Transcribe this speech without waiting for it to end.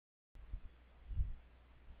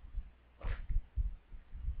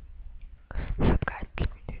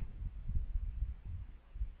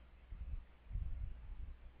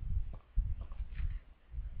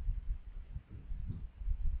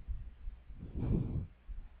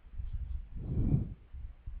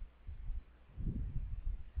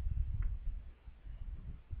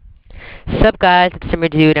Sup guys, it's Simmer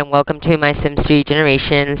Dude and welcome to my Sims 3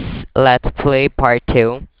 Generations Let's Play Part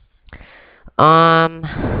 2. So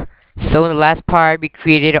in the last part we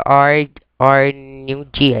created our new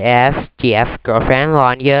GF girlfriend,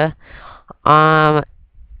 Lanya. And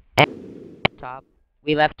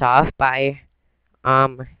we left off by,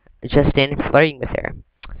 Justin flirting with her.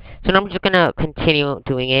 So now I'm just gonna continue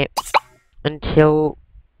doing it until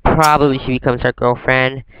probably she becomes our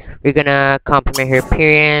girlfriend. We're gonna compliment her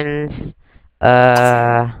appearance,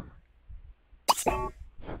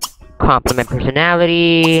 compliment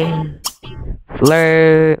personality,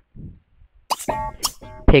 flirt,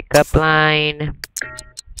 pickup line,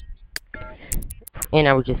 and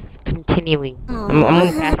I was just continuing. I'm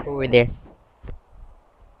gonna fast forward there.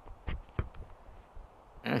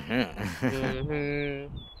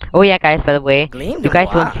 Oh yeah, guys, by the way, you guys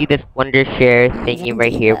won't see this Wondershare thingy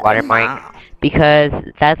right here, watermark, because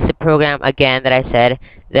that's the program, again, that I said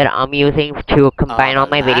that I'm using to combine all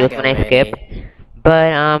my videos when I skip.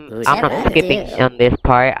 But, I'm not skipping on this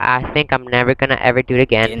part. I think I'm never gonna ever do it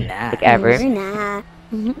again, like ever.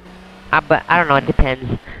 But I don't know, it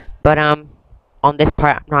depends. But, on this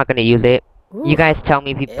part, I'm not gonna use it. You guys tell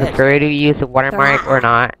me if you prefer to use the watermark or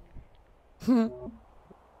not.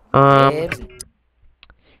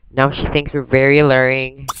 Now she thinks we're very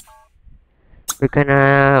alluring. We're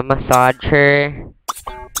gonna massage her.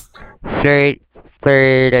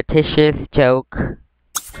 Flirtatious joke.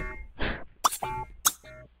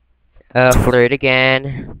 Flirt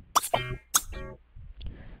again.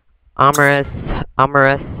 Amorous hug,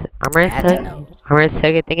 I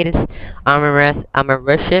think it is. Amorous hug.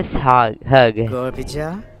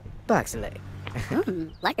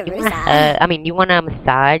 Like a Rusa. I mean, you want a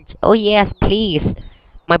massage? Oh yes, please.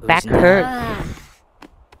 My back hurts.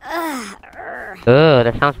 Oh,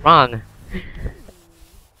 that sounds wrong.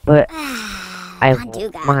 But I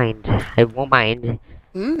won't mind. I won't mind.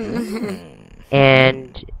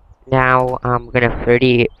 And now I'm gonna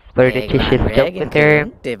flirtatious joke with her.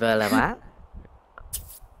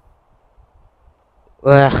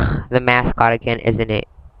 Ugh, the mascot again, isn't it?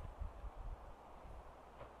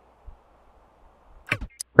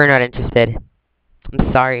 We're not interested.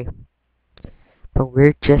 I'm sorry. But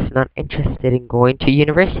we're just not interested in going to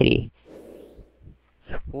university.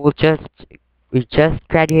 We just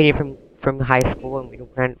graduated from high school and we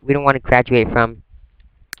don't want to graduate from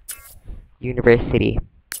university.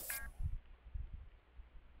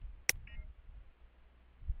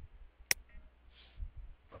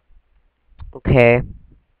 Okay.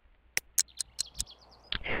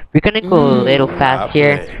 We're gonna go a little fast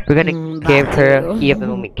here. We're gonna give her a heat of the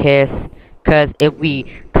moment kiss. Cause if we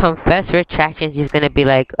confess her attraction, she's gonna be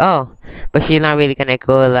like, oh. But she's not really gonna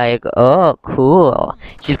go like, oh, cool.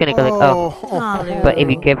 She's gonna go like, oh. But if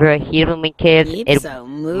you give her a heat of the moment kiss, it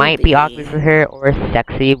might be awkward for her or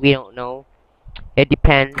sexy. We don't know. It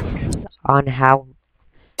depends on how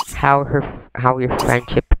your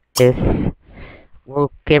friendship is.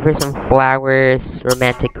 We'll give her some flowers,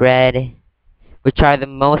 romantic red, which are the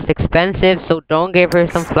most expensive, so don't give her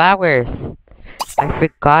some flowers. I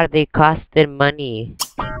forgot they costed money.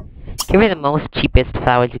 Give her the most cheapest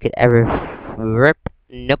flowers you could ever rip.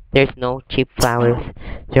 Nope, there's no cheap flowers.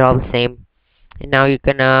 They're all the same. And now you're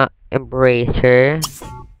gonna embrace her.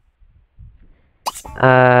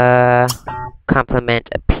 Compliment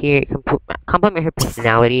her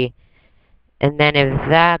personality. And then if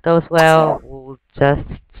that goes well, we'll just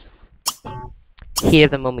heat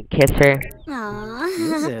of the moment kiss her.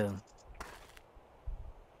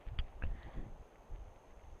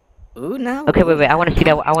 Okay, wait, I want to see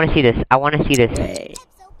that. I want to see this. I want to see this.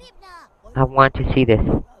 I want to see this.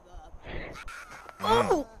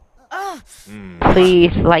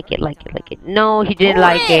 Please, like it. No, he didn't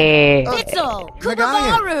like it.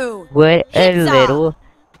 What a little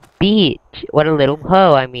bitch. What a little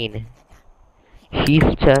hoe, I mean. She's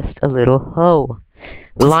just a little hoe.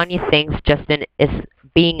 Lanya thinks Justin is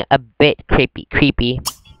being a bit creepy.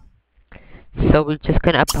 So we're just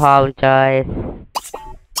gonna apologize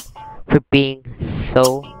for being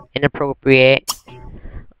so inappropriate.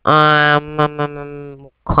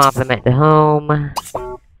 Compliment the home.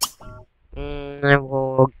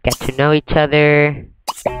 We'll get to know each other.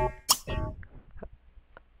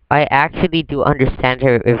 I actually do understand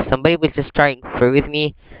her. If somebody was just trying to flirt with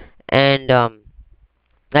me, and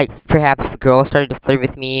like perhaps the girl started to flirt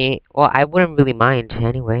with me, well, I wouldn't really mind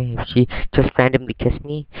anyway if she just randomly kissed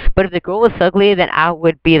me. But if the girl was ugly, then I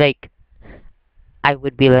would be like,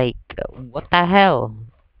 what the hell?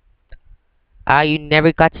 You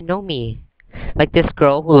never got to know me. Like this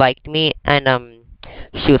girl who liked me, and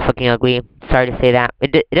she was fucking ugly. Sorry to say that.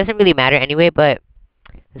 It doesn't really matter anyway, but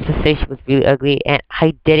Let's just say she was really ugly, and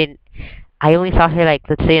I only saw her, like,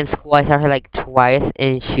 let's say in school, I saw her, like, twice,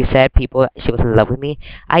 and she said she was in love with me.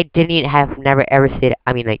 I didn't even have never ever said,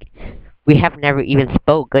 I mean, like, we have never even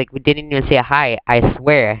spoke, like, we didn't even say hi, I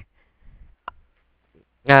swear.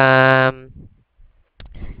 Um,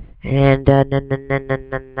 and,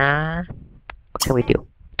 na. What can we do?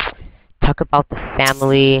 Talk about the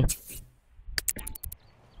family.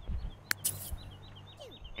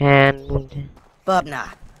 And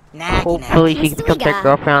Bubna. hopefully she becomes our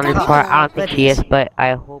girlfriend on this part. I don't think she is, but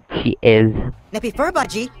I hope she is. Nepi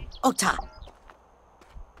Furbaji. Ota.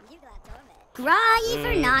 Grai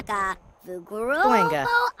Fernaka. Vugurovo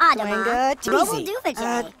Adama. Robo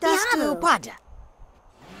Duvache. Dastu Pada.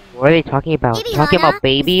 What are they talking about? Talking about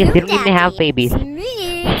babies? They don't even have babies.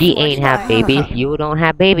 She ain't have babies. You don't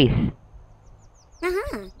have babies.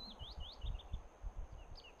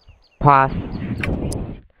 Pause.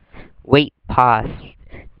 Wait, pause.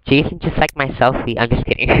 Jason just liked my selfie. I'm just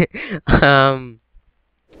kidding.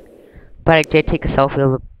 But I did take a selfie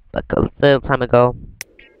a little time ago.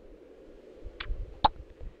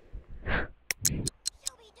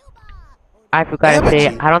 I forgot to say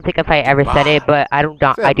it. I don't think if I ever said it, but I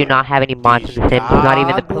do not have any mods in The Sims. Not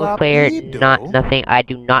even the Pro Player, not nothing. I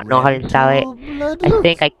do not know how to install it. I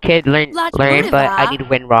think I could learn, but I need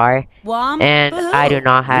WinRAR, and I do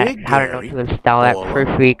not have how to know to install that for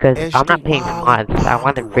free because I'm not paying for mods. I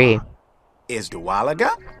want them free.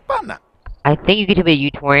 I think you could do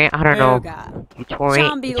a uTorrent. I don't know.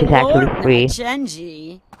 uTorrent, which is actually free.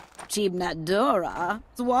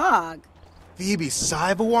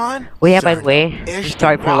 Oh yeah, by the way,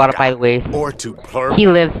 sorry for a lot of by the ways. He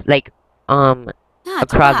lives like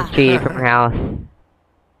across the street from her house.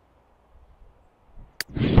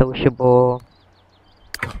 Sociable.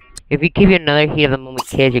 If you give you another heat of the moment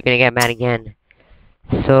kids, you're gonna get mad again.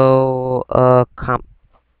 So I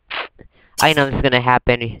know this is gonna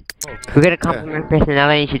happen. We're gonna compliment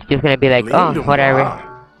personality, she's just gonna be like, oh, whatever.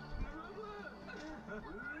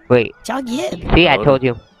 Wait. See, I told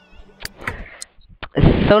you.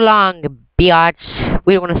 So long, biatch.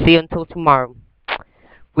 We don't want to see you until tomorrow.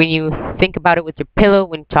 When you think about it with your pillow,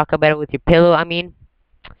 when you talk about it with your pillow, I mean,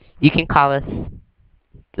 you can call us.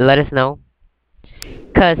 Let us know.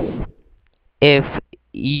 Because if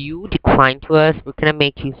you decline to us, we're gonna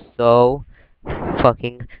make you so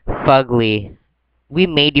fucking fugly. We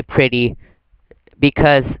made you pretty.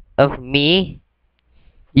 Because of me,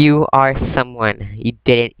 you are someone.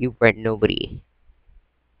 You weren't nobody.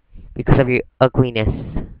 Because of your ugliness.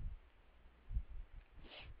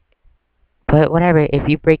 But whatever, if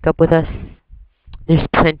you break up with us, there's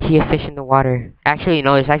plenty of fish in the water. Actually,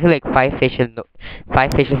 no, there's actually like 5 fishes in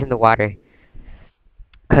the water.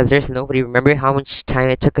 Cause there's nobody. Remember how much time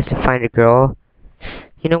it took us to find a girl?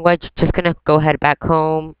 You know what? Just gonna go head back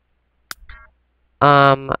home.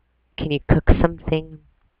 Can you cook something?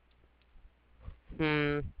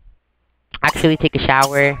 Actually take a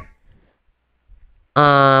shower.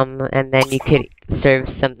 And then you could serve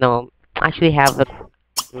some,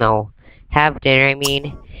 have dinner, I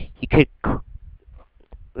mean. You could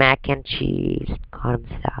mac and cheese, autumn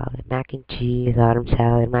salad, mac and cheese, autumn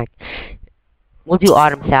salad, we'll do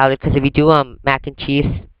autumn salad, because if you do, mac and cheese,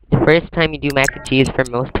 the first time you do mac and cheese for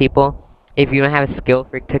most people, if you don't have a skill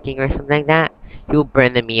for cooking or something like that, you'll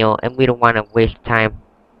burn the meal, and we don't want to waste time.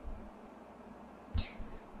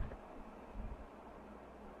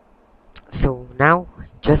 So now,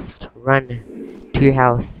 just run to your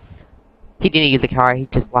house. He didn't use the car, he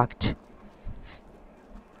just walked.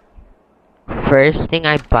 First thing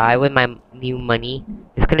I buy with my new money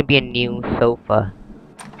is gonna be a new sofa.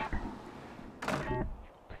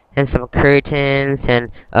 And some curtains,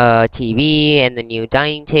 and TV, and the new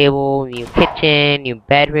dining table, new kitchen, new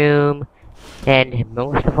bedroom, and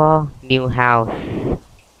most of all, new house.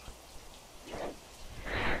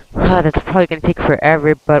 That's probably gonna take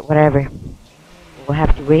forever, but whatever. We'll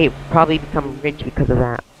have to wait. We'll probably become rich because of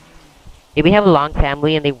that. If we have a long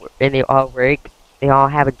family and they all work, they all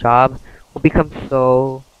have a job, we'll become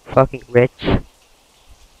so fucking rich.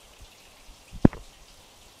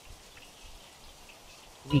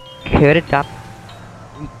 We can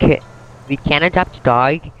adopt a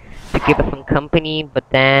dog to give us some company, but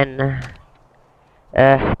then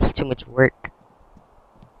it's too much work.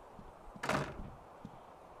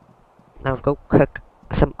 Now go cook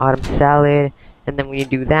some autumn salad, and then when you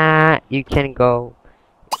do that, you can go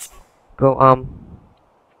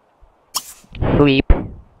sleep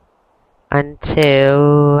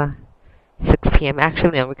until 6 p.m.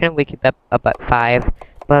 Actually, no, we're gonna wake you up at 5,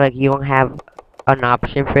 but like you won't have an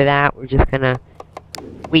option for that. We're just gonna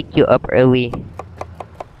wake you up early.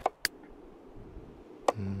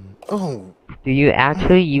 Oh. Do you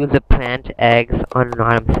actually use the plant eggs on an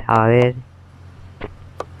autumn salad?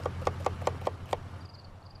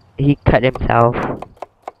 He cut himself.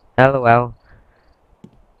 LOL.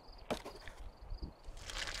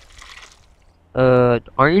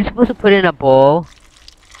 Aren't you supposed to put it in a bowl?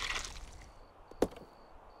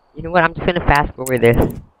 You know what, I'm just gonna fast forward this.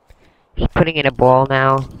 He's putting it in a bowl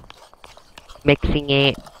now. Mixing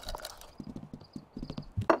it.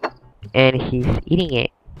 And he's eating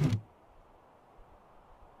it.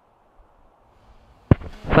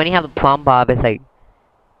 Funny how the plum bob is like...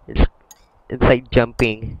 It's like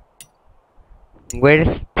jumping. Where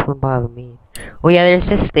does plum bob mean? Oh yeah,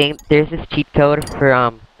 there's this cheat code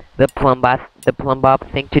for, the plum bob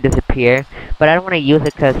thing to disappear. But I don't want to use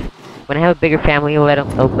it because when I have a bigger family,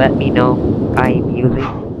 it'll let me know I'm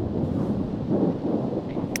using.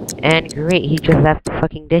 And great, he just left the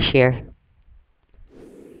fucking dish here.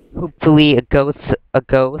 Hopefully a ghost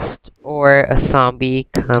or a zombie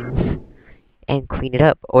comes and clean it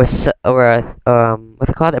up, or a what's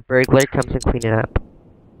it called? A burglar comes and clean it up.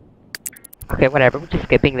 Okay, whatever. We're just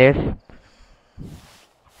skipping this.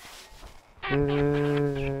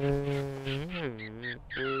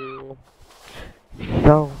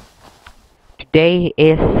 So today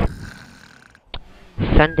is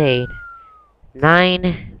Sunday,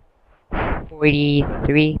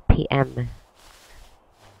 9:43 p.m.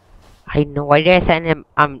 I know. Why did I send him?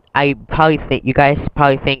 I probably think you guys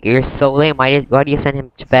probably think you're so lame. Why do you send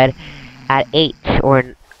him to bed at 8? Or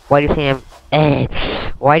why do you send him?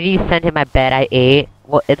 Why do you send him at bed at 8?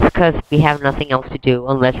 Well, it's because we have nothing else to do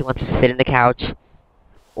unless he wants to sit in the couch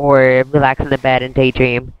or relax in the bed and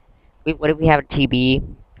daydream. What if we have a TV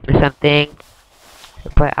or something?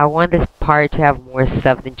 But I want this part to have more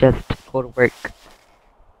stuff than just go to work.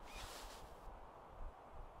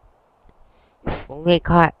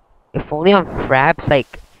 If only on Fraps,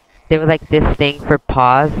 like, there was like this thing for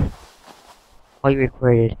pause while you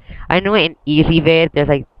recorded. I know in EasyVid, there's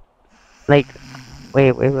like,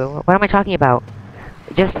 wait, what am I talking about?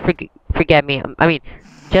 Just forget me. I mean,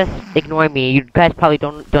 just ignore me. You guys probably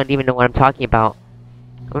don't even know what I'm talking about.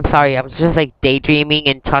 I'm sorry. I was just like daydreaming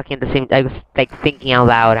and talking at the same. I was like thinking out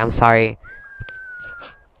loud. I'm sorry.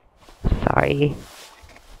 Sorry.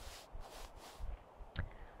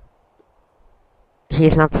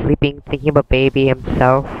 He's not sleeping, thinking about baby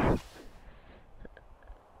himself.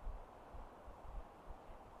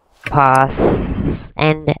 Pause.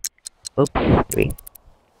 And... Oops. 3.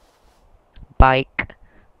 Bike.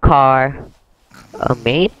 Car. A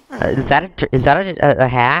maid? Is that a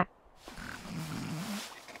hat?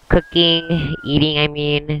 Cooking. Eating, I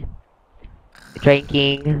mean.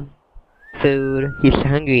 Drinking. Food. He's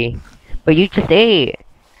hungry. But you just ate.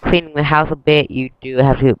 Cleaning the house a bit, you do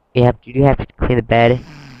have to clean the bed. Is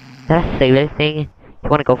that a sailor thing? You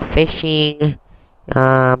want to go fishing,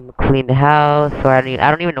 clean the house, or I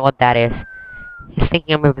don't even know what that is. He's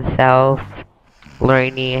thinking of himself,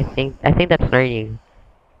 learning. I think that's learning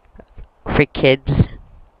for kids.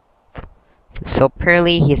 So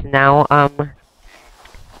Pearly, he's now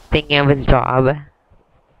thinking of his job.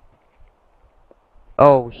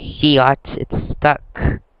 Oh, it's stuck.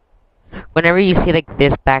 Whenever you see like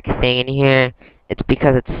this back thing in here, it's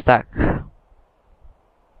because it's stuck.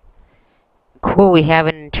 Cool, we have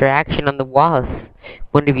an interaction on the walls.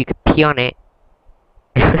 Wonder if you could pee on it.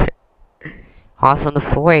 Also on the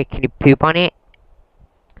floor, can you poop on it?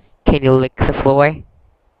 Can you lick the floor?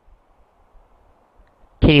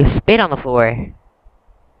 Can you spit on the floor?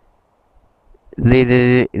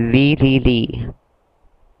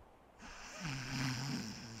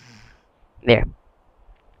 There.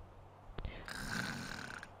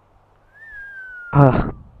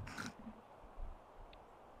 Ugh.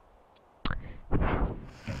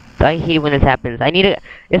 I hate when this happens.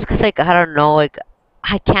 It's cause like, I don't know, like,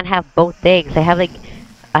 I can't have both things. I have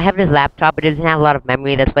this laptop, but it doesn't have a lot of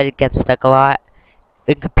memory, that's why it gets stuck a lot.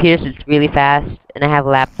 The computer is really fast, and I have a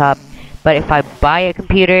laptop. But if I buy a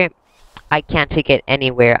computer, I can't take it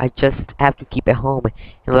anywhere. I just have to keep it home.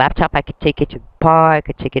 And a laptop, I could take it to the bar, I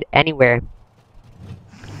could take it anywhere.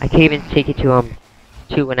 I could even take it to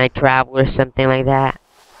when I travel or something like that.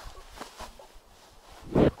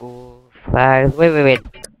 School flags. Wait.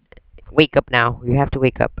 Wake up now. You have to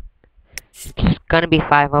wake up. It's gonna be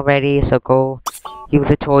 5 already, so go use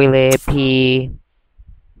the toilet, pee.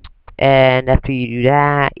 And after you do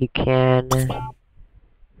that, you can...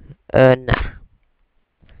 nah.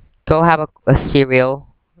 Go have a cereal.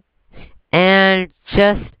 And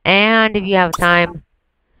if you have time,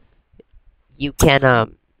 you can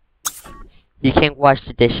wash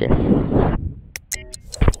the dishes.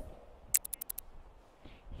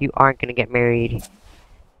 You aren't gonna get married.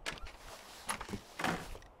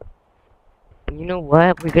 You know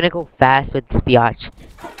what? We're gonna go fast with Biatch.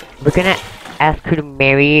 We're gonna ask her to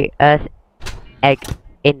marry us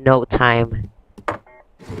in no time.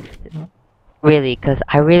 Really, because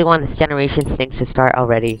I really want this Generations thing to start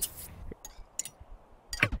already.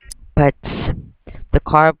 But the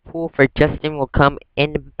carpool for Justin will come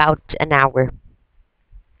in about an hour.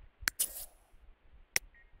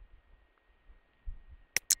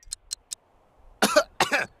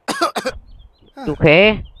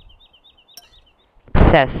 Okay?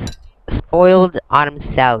 Says spoiled autumn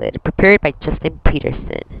salad prepared by Justin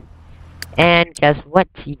Peterson. And guess what?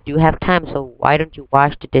 You do have time, so why don't you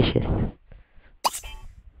wash the dishes?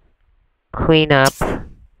 Clean up.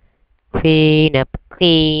 Clean up,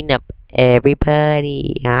 clean up,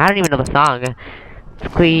 everybody. I don't even know the song.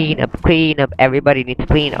 It's clean up, everybody needs to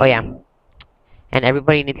clean. Oh yeah. And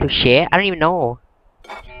everybody needs to shit? I don't even know.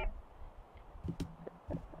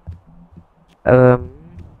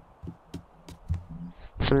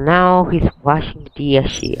 So now he's washing the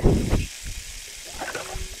dishes.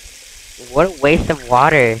 What a waste of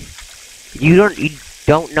water. You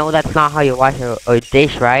don't know that's not how you wash a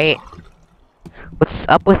dish, right? What's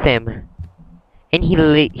up with him? And he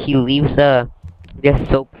leaves the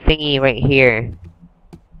soap thingy right here.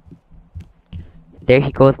 There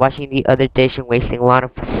he goes washing the other dish and wasting a lot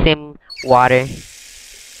of sim water.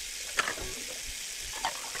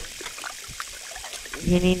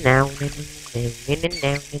 I'm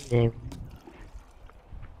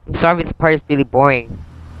sorry, this part is really boring.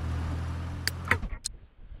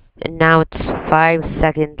 And now it's 5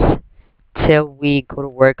 seconds till we go to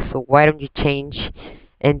work, so why don't you change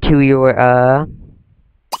into your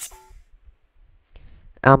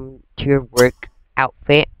to your work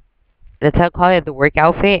outfit. That's how I call it, the work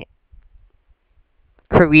outfit?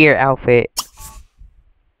 Career outfit.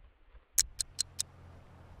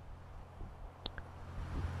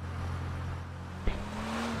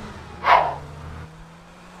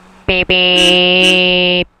 Beep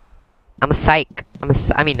beep. I'm a psych. I'm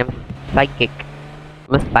psychic.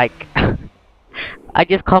 I'm a psych. I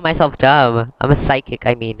just call myself dumb. I'm a psychic,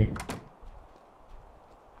 I mean.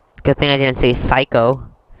 Good thing I didn't say psycho.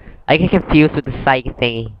 I get confused with the psych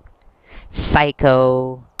thingy.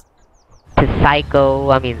 Psycho to psycho,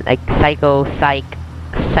 I mean like psycho, psychic.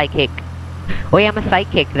 Oh yeah, I'm a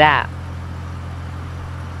psychic, that.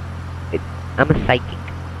 I'm a psychic.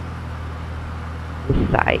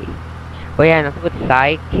 Oh yeah, nothing with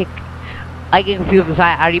psychic. I get confused with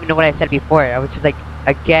I don't even know what I said before. I was just like,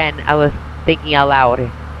 again, I was thinking out loud.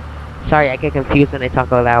 Sorry, I get confused when I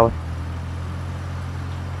talk out loud.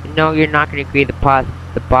 No, you're not gonna agree the boss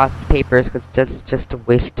papers because that's just a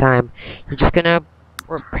waste of time. You're just gonna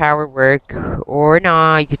power work, or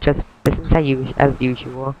nah, you could just business as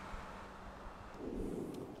usual.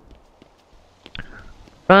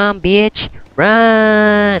 Run, bitch,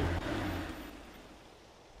 run!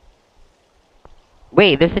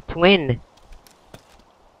 Wait, there's a twin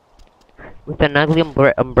with an ugly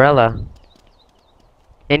umbrella,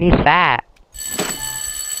 and he's fat.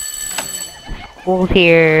 School's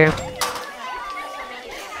here.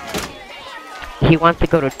 He wants to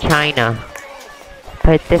go to China,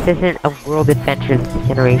 but this isn't a World Adventures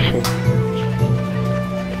generation.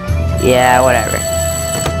 Yeah, whatever.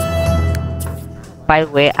 By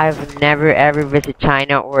the way, I've never ever visited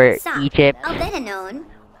China or Egypt.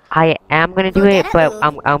 I am gonna do it, but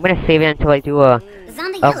I'm gonna save it until I do a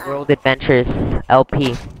World Adventures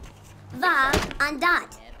LP.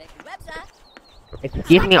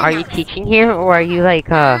 Excuse me, are you teaching here, or are you like,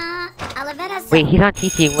 wait, he's not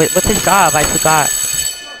teaching. What's his job? I forgot.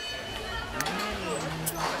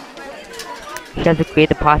 He has to create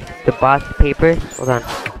the boss papers. Hold on.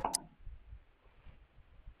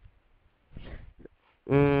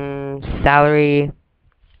 Salary.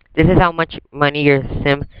 This is how much money your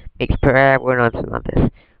sim makes per hour. We're not this.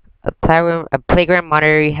 A playground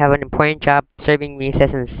monitor. You have an important job serving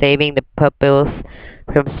recess and saving the pupils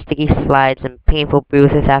from sticky slides and painful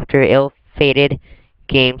bruises after ill-fated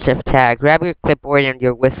games of tag. Grab your clipboard and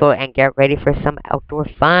your whistle and get ready for some outdoor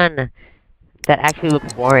fun. That actually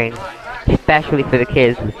looks boring, especially for the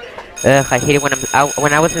kids. Ugh, I hate it when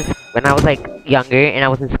I was like younger and I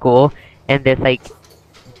was in school and this like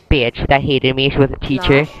bitch that hated me. She was a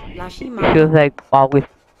teacher. She was like always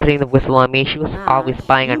putting the whistle on me. She was always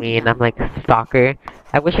spying on me, and I'm like, stalker.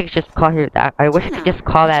 I wish I could just call her that. I wish I could just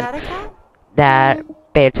call that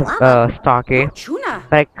bitch stalker,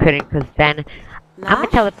 but I couldn't, because then I'm gonna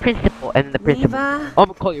tell the principal, and the principal, I'm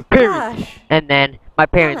gonna call your parents, and then my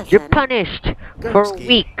parents, you're punished for a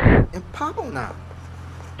week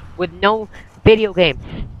with no video games.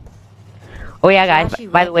 Oh yeah, guys.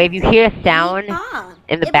 By the way, if you hear a sound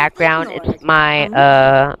in the background, it's my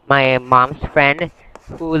my mom's friend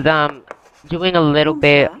who's doing a little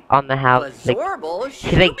bit on the house. Like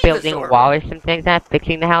she's like building a wall or something like that,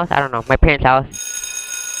 fixing the house. I don't know, my parents' house.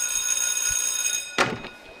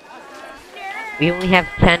 We only have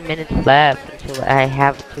 10 minutes left until I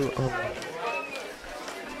have to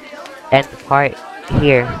end the part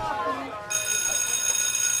here.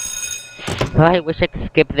 Oh, I wish I could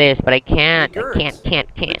skip this, but I can't. I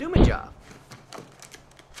can't. Because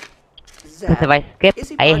if I skip,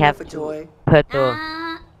 I have to put the.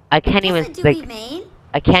 I can't even like.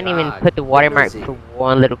 I can't even put the watermark for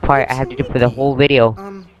one little part. I have to do it for the whole video.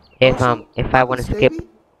 If I want to skip.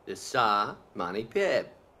 So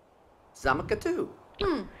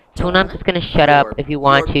I'm just gonna shut up. If you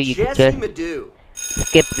want to, you can just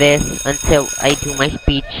skip this until I do my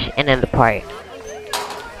speech and end the part.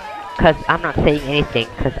 Cause I'm not saying anything.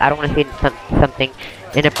 Cause I don't want to say something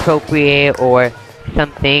inappropriate or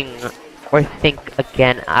something, or think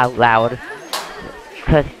again out loud.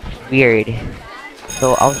 Cause it's weird.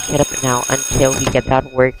 So I'll shut up now until he gets out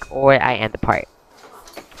of work or I end the part.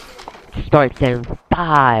 Starts in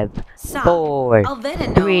 5, 4,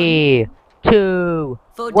 3, 2,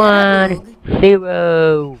 1,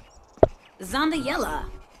 0. Zandayella.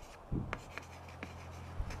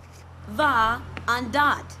 Va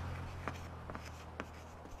Andat.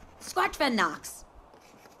 Squatchven Knox.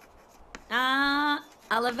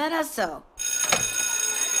 Alavera so.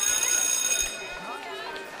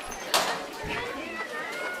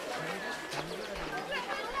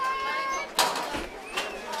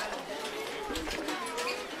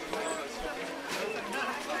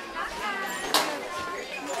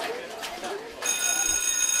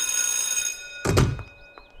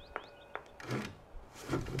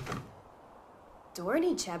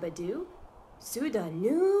 Dorni Chabadu, Suda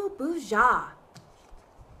Nu Buja.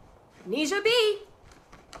 Nisha B.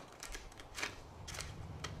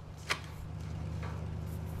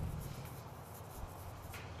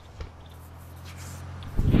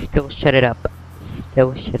 Still shut it up.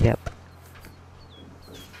 Still shut it up.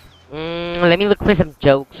 Let me look for some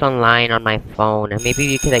jokes online on my phone. Maybe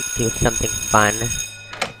you could like do something fun.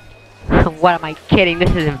 What am I kidding?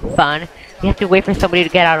 This isn't fun. You have to wait for somebody to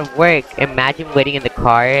get out of work. Imagine waiting in the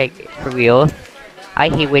car, like, for real. I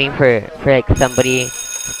hate waiting for like somebody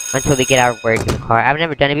until they get out of work in the car. I've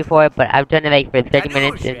never done it before, but I've done it like for 30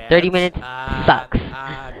 minutes, and 30 minutes sucks.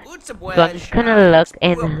 So I'm just gonna look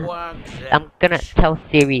and I'm gonna tell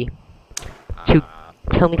Siri to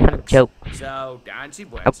tell me some jokes.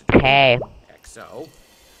 Okay.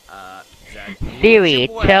 Siri,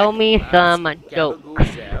 tell me some jokes.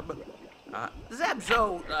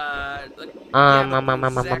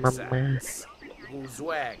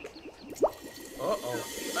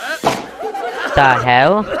 The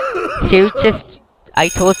hell? I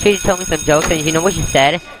told Siri to tell me some jokes, and you know what she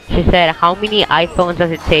said? She said, how many iPhones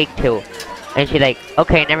does it take to? And she's like,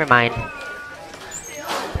 okay, never mind.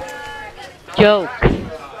 Jokes.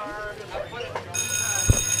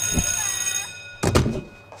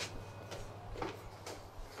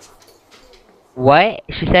 What?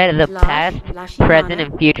 She said the past, present,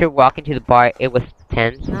 and future walk into the bar. It was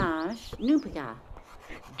tense.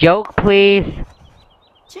 Joke, please.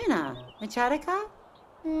 Chuna, Macharika?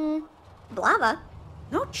 Blava.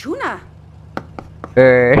 No, Chuna.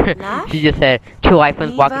 She just said 2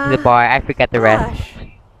 iPhones walk into the bar. I forgot the rest.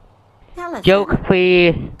 Joke,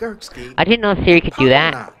 please. I didn't know Siri could do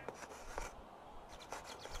that.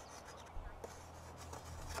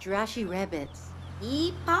 Drashi Rabbits.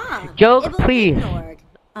 Joke, please.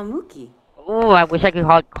 Amuki. Oh, I wish I could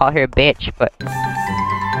call her a bitch, but.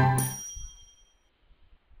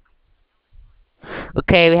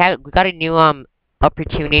 Okay, we got a new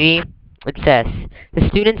opportunity. It says the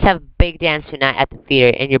students have a big dance tonight at the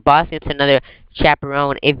theater, and your boss needs another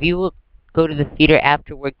chaperone. If you will go to the theater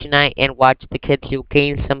after work tonight and watch the kids, you'll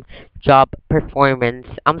gain some job performance.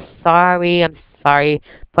 I'm sorry,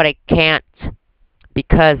 but I can't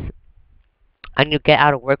because I need to get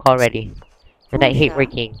out of work already, and I hate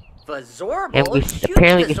working. And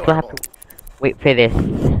apparently we still have to wait for this.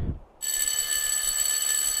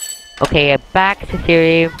 Okay, back to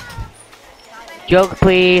Siri. Joke,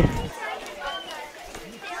 please.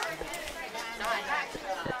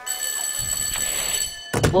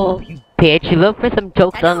 Oh, you bitch! You look for some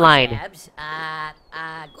jokes online.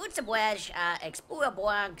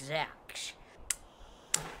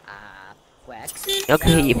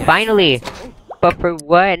 Okay, finally. But for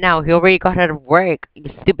what now? He already got out of work. You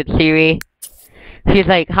stupid Siri. She's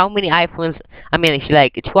like, how many iPhones? I mean, she's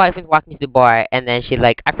like, 2 iPhones walking to the bar, and then she's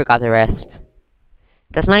like, I forgot the rest.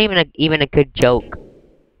 That's not even a good joke.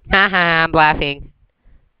 Haha, I'm laughing.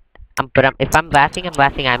 If I'm laughing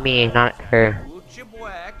at me, not her.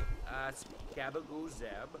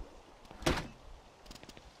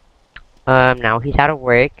 Now he's out of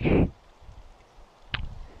work.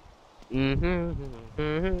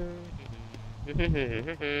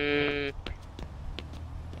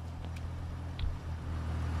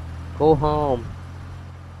 Go home.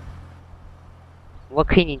 What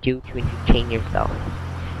can you do to entertain yourself?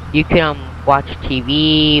 You can watch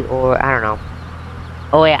TV or I don't know.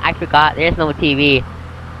 Oh yeah, I forgot. There's no TV.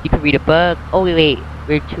 You can read a book. Oh wait,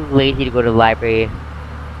 we're too lazy to go to the library.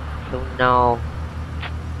 So no.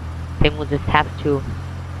 Tim will just have to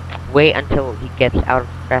wait until he gets out of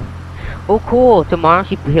stress. Oh cool! Tomorrow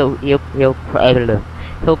he'll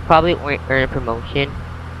probably earn a promotion.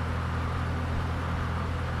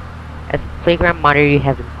 As a playground monitor, you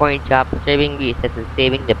have important job observing recess and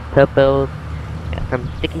saving the pupils from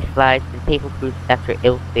sticky slides and paper proofs after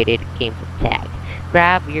ill-fated games of tag.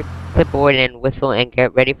 Grab your clipboard and whistle and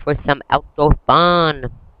get ready for some outdoor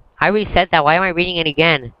fun. I already said that. Why am I reading it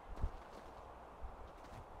again?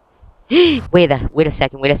 Wait a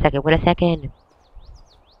second.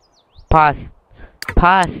 Pause.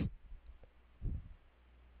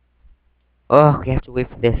 Oh, we have to wait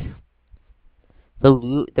for this.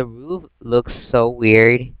 The roof looks so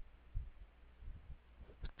weird.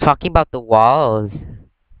 Talking about the walls.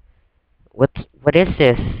 What is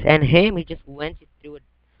this? And him, he just went through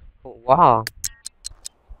a wall.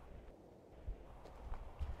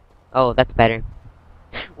 Oh, that's better.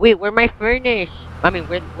 Wait, where's my furnish? I mean,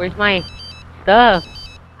 where's my stuff?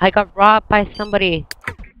 I got robbed by somebody.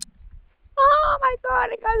 Oh my god,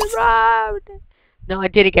 I got robbed. No, I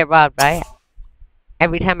didn't get robbed, right?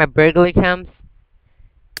 Every time a burglar comes,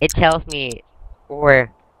 it tells me,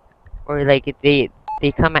 or like they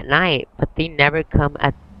come at night, but they never come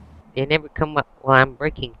while I'm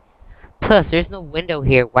working. Plus, there's no window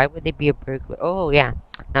here. Why would they be a burglar? Oh yeah,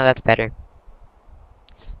 now that's better.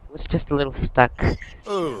 It was just a little stuck.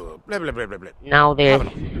 Oh, blah blah blah blah blah. Now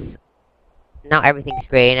everything's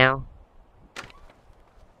gray now.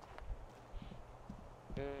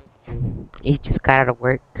 He just got out of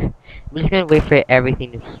work. I'm just gonna wait for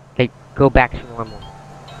everything to like go back to normal.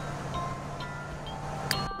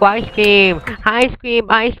 Oh, ice cream! Ice cream!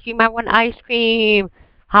 Ice cream! I want ice cream!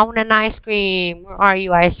 I want an ice cream! Where are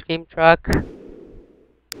you, ice cream truck?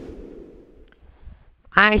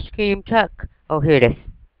 Ice cream truck! Oh, here it is.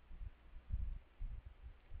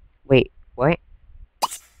 Wait, what?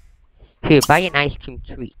 Here, buy an ice cream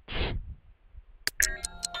treat.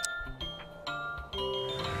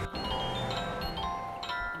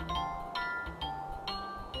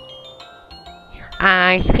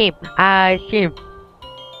 Ice cream! Ice cream!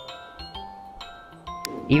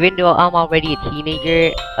 Even though I'm already a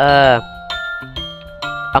teenager, I'm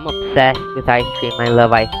obsessed with ice cream. I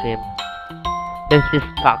love ice cream. There's this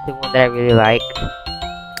chocolate one that I really like.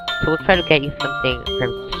 So we'll try to get you something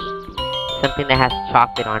that has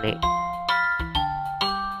chocolate on it.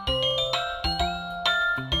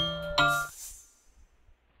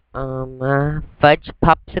 Fudge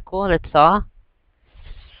popsicle, that's all.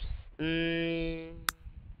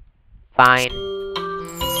 Fine.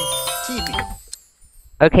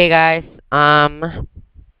 Okay guys, I'ma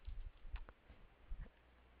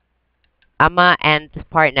end this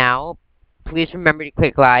part now. Please remember to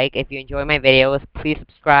click like. If you enjoy my videos, please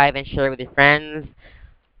subscribe and share with your friends.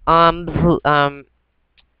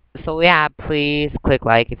 So yeah, please click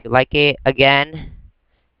like if you like it. Again,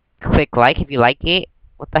 click like if you like it.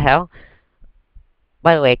 What the hell?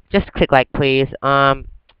 By the way, just click like please.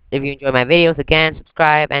 If you enjoy my videos, again,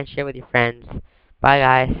 subscribe and share with your friends. Bye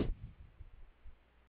guys.